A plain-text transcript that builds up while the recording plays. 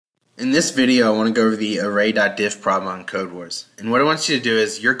In this video, I want to go over the Array.diff problem on Codewars. And what I want you to do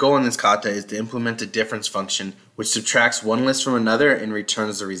is, your goal in this kata is to implement a difference function which subtracts one list from another and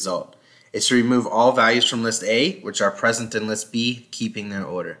returns the result. It's to remove all values from list A, which are present in list B, keeping their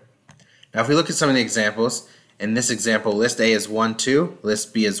order. Now if we look at some of the examples, in this example, list A is 1, 2,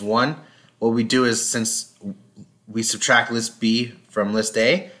 list B is 1. What we do is, since we subtract list B from list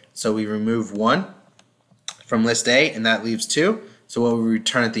A, so we remove 1 from list A, and that leaves 2. So what we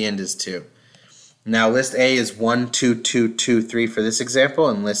return at the end is 2. Now list A is 1, 2, 2, 2, 3 for this example,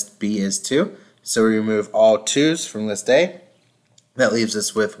 and list B is 2. So we remove all 2's from list A. That leaves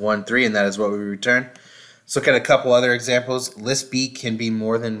us with 1, 3, and that is what we return. Let's look at a couple other examples. List B can be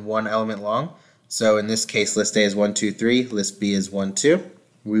more than one element long. So in this case, list A is 1, 2, 3, list B is 1, 2.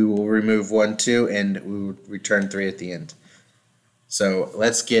 We will remove 1, 2, and we will return 3 at the end. So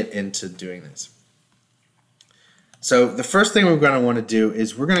let's get into doing this. So the first thing we're going to want to do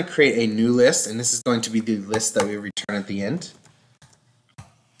is we're going to create a new list, and this is going to be the list that we return at the end.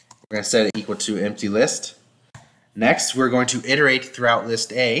 We're going to set it equal to empty list. Next, we're going to iterate throughout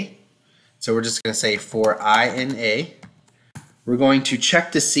list A. So we're just going to say for I in A. We're going to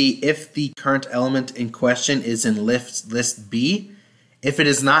check to see if the current element in question is in list B. If it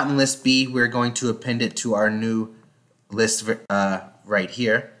is not in list B, we're going to append it to our new list right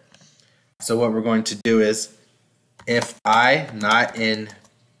here. So what we're going to do is, if I not in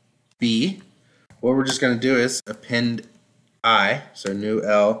B, what we're just going to do is append I, so new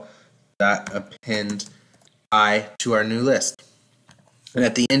L dot append I to our new list. And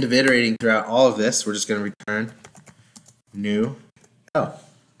at the end of iterating throughout all of this, we're just going to return new L.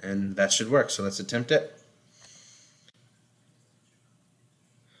 And that should work. So let's attempt it.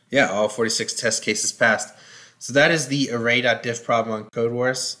 Yeah, all 46 test cases passed. So that is the Array.diff problem on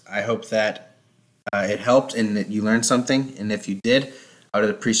Codewars. I hope that it helped and that you learned something. And if you did, I would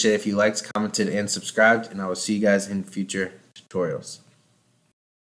appreciate it if you liked, commented, and subscribed. And I will see you guys in future tutorials.